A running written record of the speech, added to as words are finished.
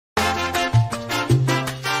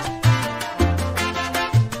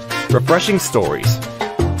Refreshing stories.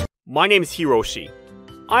 My name's Hiroshi.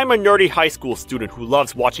 I'm a nerdy high school student who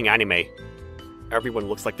loves watching anime. Everyone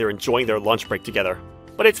looks like they're enjoying their lunch break together,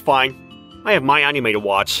 but it's fine. I have my anime to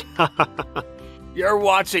watch. You're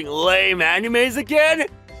watching lame animes again?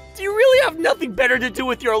 Do you really have nothing better to do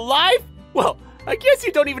with your life? Well, I guess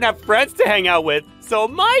you don't even have friends to hang out with, so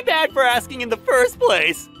my bad for asking in the first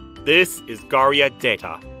place. This is Garia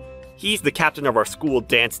Data. He's the captain of our school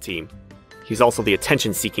dance team. He's also the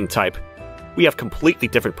attention-seeking type. We have completely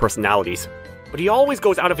different personalities, but he always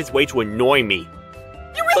goes out of his way to annoy me.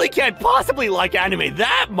 You really can't possibly like anime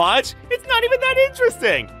that much! It's not even that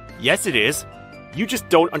interesting! Yes, it is. You just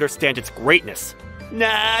don't understand its greatness.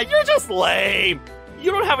 Nah, you're just lame!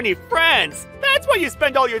 You don't have any friends! That's why you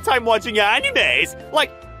spend all your time watching animes!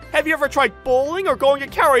 Like, have you ever tried bowling or going to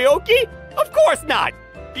karaoke? Of course not!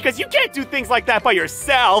 Because you can't do things like that by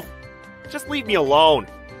yourself! Just leave me alone.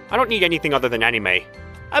 I don't need anything other than anime.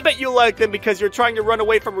 I bet you like them because you're trying to run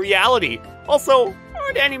away from reality. Also,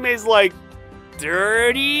 aren't animes like...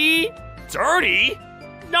 dirty? Dirty?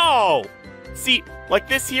 No! See, like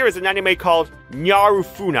this here is an anime called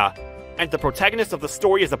Nyarufuna, and the protagonist of the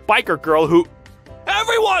story is a biker girl who...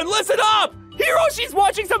 Everyone, listen up! Hiroshi's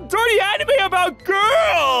watching some dirty anime about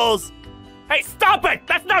girls! Hey, stop it!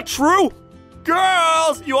 That's not true!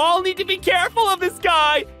 Girls, you all need to be careful of this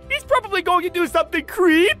guy! He's probably going to do something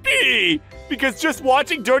creepy! Because just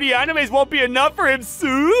watching dirty animes won't be enough for him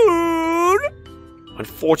soon!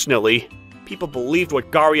 Unfortunately, people believed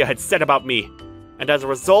what Garia had said about me, and as a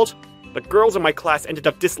result, the girls in my class ended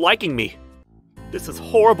up disliking me. This is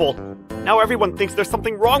horrible. Now everyone thinks there's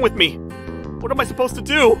something wrong with me. What am I supposed to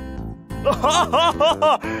do?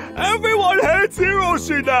 Everyone hates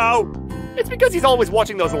Hiroshi now! It's because he's always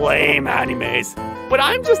watching those lame animes. But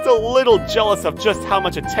I'm just a little jealous of just how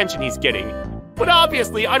much attention he's getting. But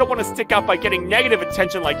obviously, I don't want to stick out by getting negative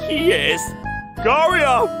attention like he is.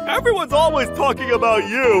 Garia, everyone's always talking about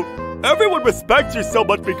you. Everyone respects you so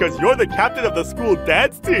much because you're the captain of the school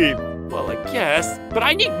dance team. Well, I guess, but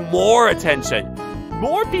I need more attention.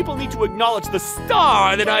 More people need to acknowledge the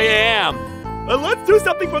star that I am. And let's do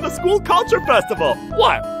something for the school culture festival.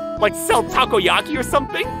 What? Like sell takoyaki or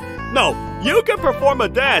something? No, you can perform a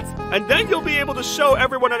dance, and then you'll be able to show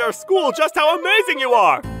everyone at our school just how amazing you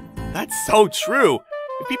are. That's so true.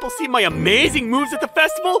 If people see my amazing moves at the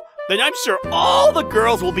festival, then I'm sure all the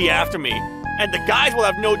girls will be after me. And the guys will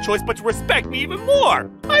have no choice but to respect me even more.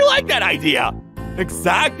 I like that idea.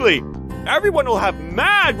 Exactly. Everyone will have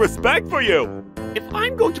mad respect for you. If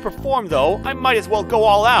I'm going to perform, though, I might as well go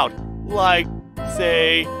all out. Like,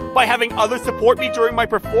 say, by having others support me during my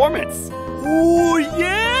performance. Ooh,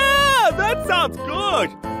 yeah! That sounds good!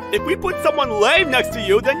 If we put someone lame next to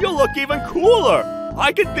you, then you'll look even cooler!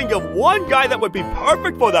 I can think of one guy that would be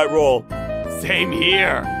perfect for that role. Same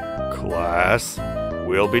here. Class,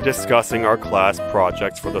 we'll be discussing our class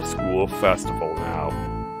projects for the school festival now.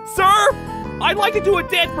 Sir, I'd like to do a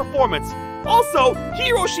dance performance. Also,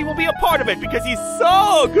 Hiroshi will be a part of it because he's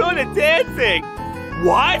so good at dancing.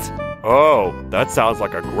 What? Oh, that sounds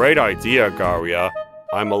like a great idea, Garia.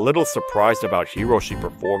 I'm a little surprised about Hiroshi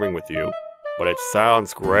performing with you, but it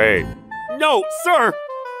sounds great. No, sir!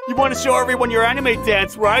 You want to show everyone your anime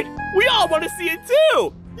dance, right? We all want to see it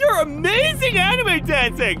too! You're amazing anime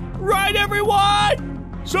dancing! Right,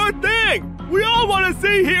 everyone? Sure thing! We all want to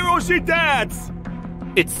see Hiroshi dance!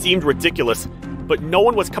 It seemed ridiculous, but no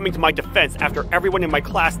one was coming to my defense after everyone in my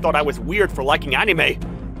class thought I was weird for liking anime.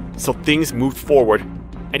 So things moved forward,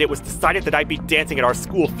 and it was decided that I'd be dancing at our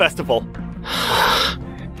school festival.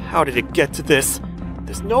 How did it get to this?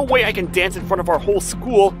 There's no way I can dance in front of our whole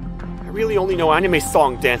school. I really only know anime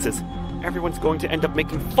song dances. Everyone's going to end up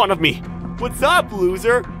making fun of me. What's up,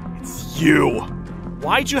 loser? It's you.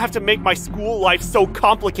 Why'd you have to make my school life so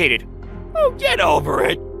complicated? Oh, get over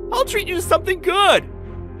it. I'll treat you to something good.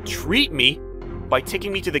 Treat me? By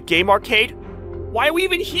taking me to the game arcade? Why are we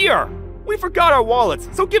even here? We forgot our wallets,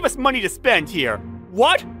 so give us money to spend here.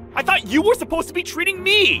 What? I thought you were supposed to be treating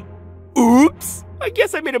me. Oops! I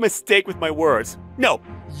guess I made a mistake with my words. No,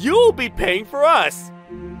 you'll be paying for us.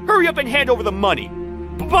 Hurry up and hand over the money.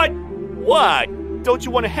 But what? Don't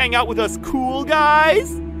you want to hang out with us cool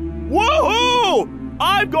guys? Woohoo!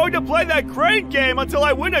 I'm going to play that crane game until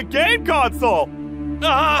I win a game console.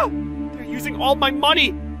 They're using all my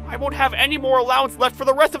money. I won't have any more allowance left for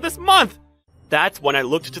the rest of this month. That's when I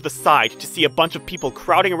looked to the side to see a bunch of people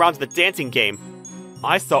crowding around the dancing game.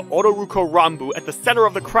 I saw Otoruko Rambu at the center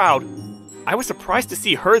of the crowd. I was surprised to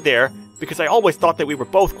see her there because I always thought that we were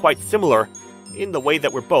both quite similar, in the way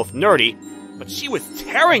that we're both nerdy, but she was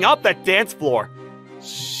tearing up that dance floor.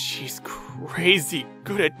 She's crazy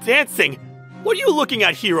good at dancing. What are you looking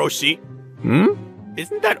at, Hiroshi?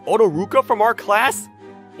 Isn't that Otoruka from our class?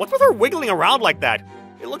 What's with her wiggling around like that?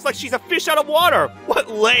 It looks like she's a fish out of water. What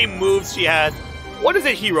lame moves she has. What is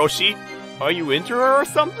it, Hiroshi? Are you into her or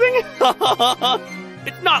something?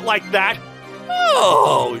 It's not like that.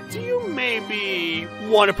 Oh, do you maybe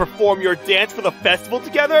want to perform your dance for the festival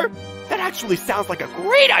together? That actually sounds like a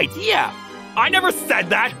great idea. I never said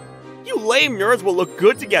that. You lame nerds will look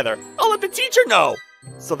good together. I'll let the teacher know.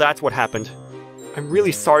 So that's what happened. I'm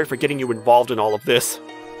really sorry for getting you involved in all of this.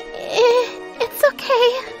 It's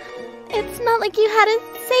okay. It's not like you had a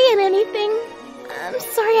say in anything. I'm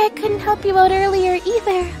sorry I couldn't help you out earlier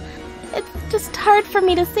either. It's just hard for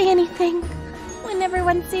me to say anything when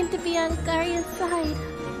everyone seemed to be on Garya's side.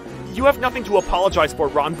 You have nothing to apologize for,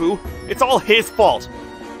 Ranbu. It's all his fault.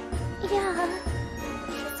 Yeah,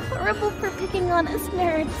 he's horrible for picking on us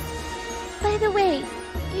nerds. By the way,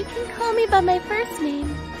 you can call me by my first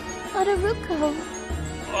name, Otoruko.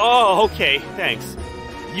 Oh, okay, thanks.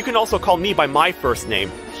 You can also call me by my first name,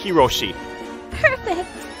 Hiroshi. Perfect.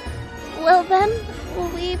 Well then,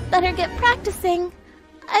 we better get practicing.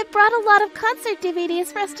 I brought a lot of concert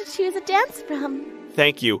DVDs for us to choose a dance from.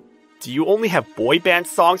 Thank you. Do you only have boy band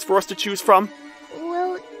songs for us to choose from?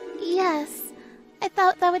 Well, yes. I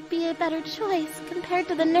thought that would be a better choice compared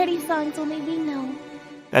to the nerdy songs only we know.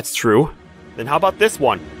 That's true. Then how about this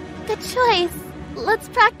one? Good choice. Let's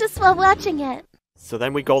practice while watching it. So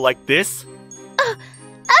then we go like this?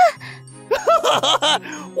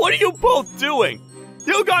 What are you both doing?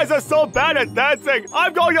 You guys are so bad at dancing!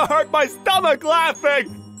 I'm going to hurt my stomach laughing!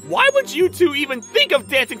 Why would you two even think of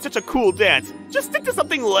dancing such a cool dance? Just stick to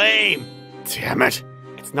something lame! Damn it!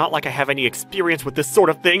 It's not like I have any experience with this sort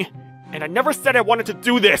of thing, and I never said I wanted to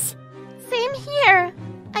do this! Same here!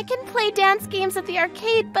 I can play dance games at the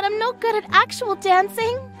arcade, but I'm no good at actual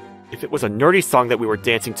dancing. If it was a nerdy song that we were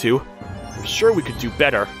dancing to, I'm sure we could do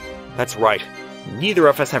better. That's right. Neither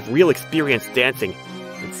of us have real experience dancing,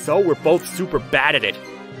 and so we're both super bad at it.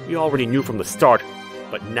 We already knew from the start,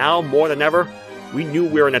 but now more than ever, we knew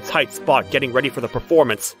we were in a tight spot getting ready for the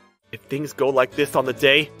performance. If things go like this on the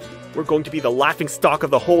day, we're going to be the laughingstock of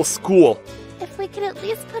the whole school. If we could at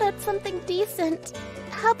least put out something decent.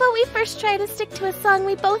 How about we first try to stick to a song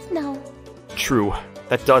we both know? True,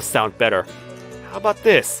 that does sound better. How about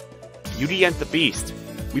this? Beauty and the Beast.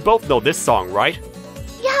 We both know this song, right?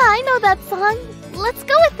 Yeah, I know that song. Let's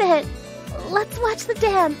go with it. Let's watch the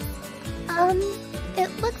dance.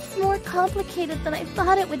 It looks more complicated than I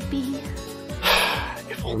thought it would be.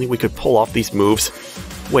 If only we could pull off these moves.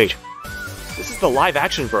 Wait, this is the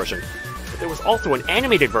live-action version. But there was also an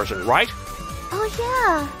animated version, right? Oh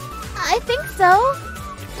yeah, I think so.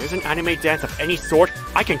 If there's an anime dance of any sort,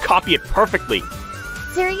 I can copy it perfectly.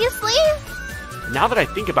 Seriously? Now that I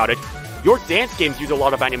think about it, your dance games use a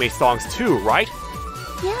lot of anime songs too, right?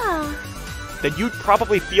 Yeah. Then you'd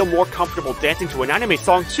probably feel more comfortable dancing to an anime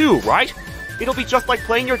song too, right? It'll be just like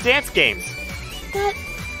playing your dance games. That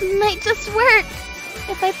might just work.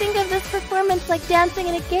 If I think of this performance like dancing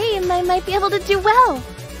in a game, I might be able to do well.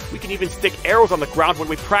 We can even stick arrows on the ground when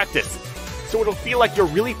we practice, so it'll feel like you're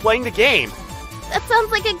really playing the game. That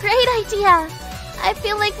sounds like a great idea. I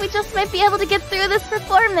feel like we just might be able to get through this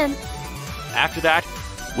performance. After that,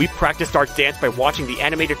 we practiced our dance by watching the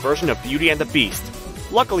animated version of Beauty and the Beast.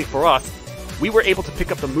 Luckily for us, we were able to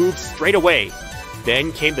pick up the moves straight away.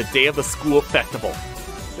 Then came the day of the school festival.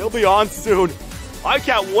 They'll be on soon. I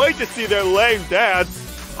can't wait to see their lame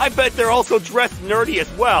dance. I bet they're also dressed nerdy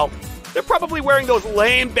as well. They're probably wearing those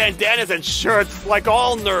lame bandanas and shirts like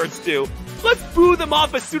all nerds do. Let's boo them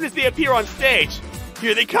off as soon as they appear on stage.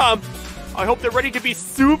 Here they come. I hope they're ready to be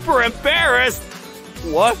super embarrassed.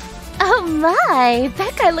 What? Oh my,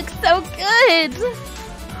 that guy looks so good.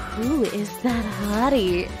 Who is that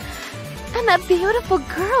hottie? And that beautiful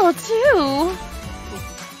girl, too.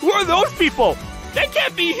 Who are those people? They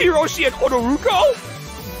can't be Hiroshi and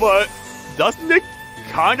Otoruko. But doesn't it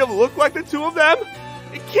kind of look like the two of them?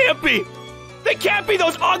 It can't be. They can't be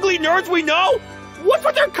those ugly nerds we know. What's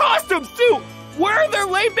with their costumes, too? Where are their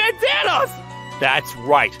lame bandanas? That's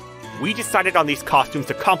right. We decided on these costumes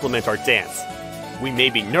to complement our dance. We may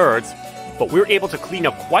be nerds, but we're able to clean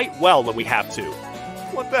up quite well when we have to.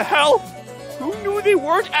 What the hell? Who knew they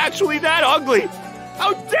weren't actually that ugly?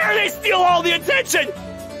 How dare they steal all the attention?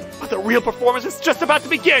 But the real performance is just about to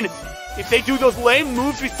begin. If they do those lame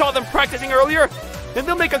moves we saw them practicing earlier, then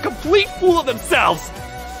they'll make a complete fool of themselves.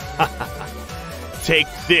 Take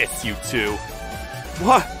this, you two.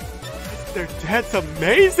 What? Is their dance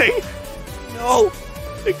amazing? No,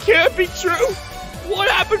 it can't be true. What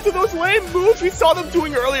happened to those lame moves we saw them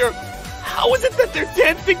doing earlier? How is it that they're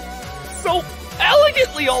dancing so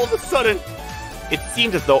elegantly all of a sudden? It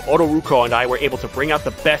seemed as though Otoruko and I were able to bring out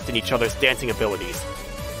the best in each other's dancing abilities.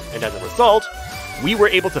 And as a result, we were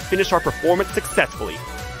able to finish our performance successfully.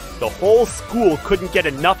 The whole school couldn't get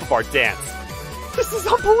enough of our dance. This is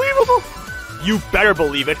unbelievable! You better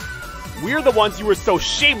believe it. We're the ones you were so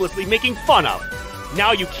shamelessly making fun of.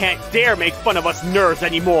 Now you can't dare make fun of us nerds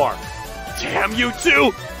anymore. Damn you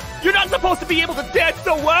two! You're not supposed to be able to dance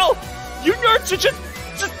so well! You nerds should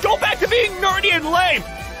just go back to being nerdy and lame!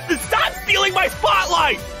 Stop stealing my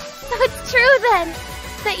spotlight! So it's true then,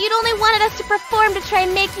 that you'd only wanted us to perform to try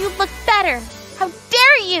and make you look better. How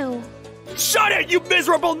dare you! Shut it, you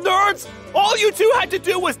miserable nerds! All you two had to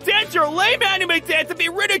do was dance your lame anime dance and be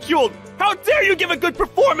ridiculed! How dare you give a good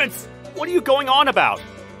performance! What are you going on about?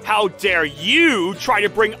 How dare you try to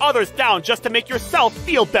bring others down just to make yourself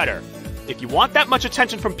feel better? If you want that much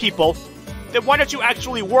attention from people, then why don't you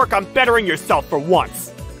actually work on bettering yourself for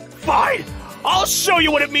once? Fine! I'll show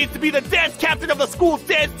you what it means to be the dance captain of the school's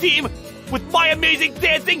dance team! With my amazing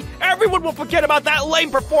dancing, everyone will forget about that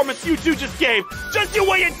lame performance you two just gave! Just you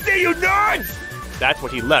wait and see, you nerds! That's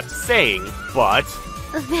what he left saying, but...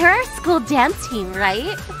 They're our school dance team,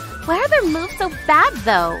 right? Why are their moves so bad,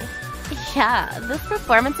 though? Yeah, this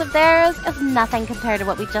performance of theirs is nothing compared to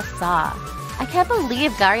what we just saw. I can't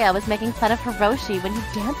believe Garya was making fun of Hiroshi when he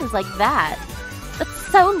dances like that.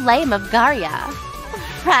 That's so lame of Garya.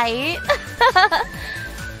 Right?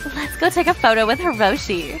 Let's go take a photo with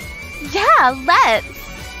Hiroshi. Yeah, let's!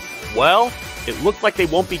 Well, it looks like they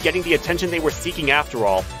won't be getting the attention they were seeking after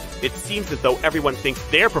all. It seems as though everyone thinks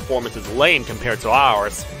their performance is lame compared to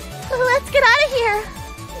ours. Let's get out of here!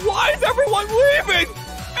 Why is everyone leaving?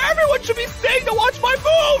 Everyone should be staying to watch my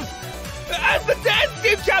moves! As the dance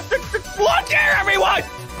team captain, look here, everyone!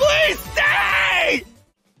 Please stay!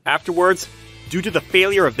 Afterwards, due to the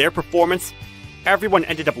failure of their performance, everyone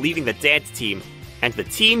ended up leaving the dance team, and the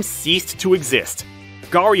team ceased to exist.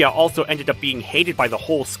 Garya also ended up being hated by the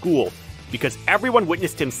whole school, because everyone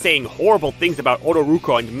witnessed him saying horrible things about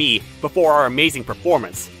Otoruko and me before our amazing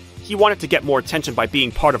performance. He wanted to get more attention by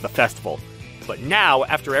being part of the festival. But now,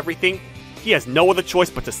 after everything, he has no other choice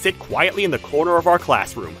but to sit quietly in the corner of our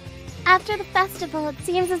classroom. After the festival, it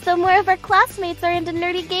seems as though more of our classmates are into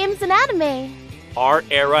nerdy games and anime. Our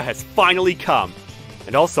era has finally come,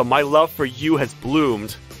 and also my love for you has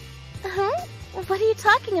bloomed. Huh? What are you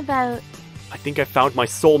talking about? I think I found my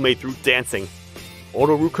soulmate through dancing.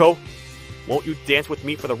 Otoruko, won't you dance with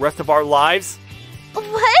me for the rest of our lives?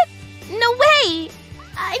 What? No way!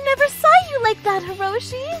 I never saw you like that,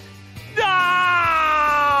 Hiroshi!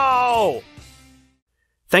 No!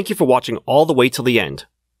 Thank you for watching all the way till the end.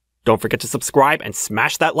 Don't forget to subscribe and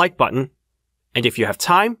smash that like button. And if you have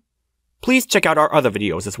time, please check out our other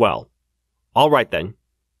videos as well. Alright then.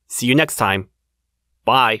 See you next time.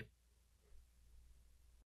 Bye.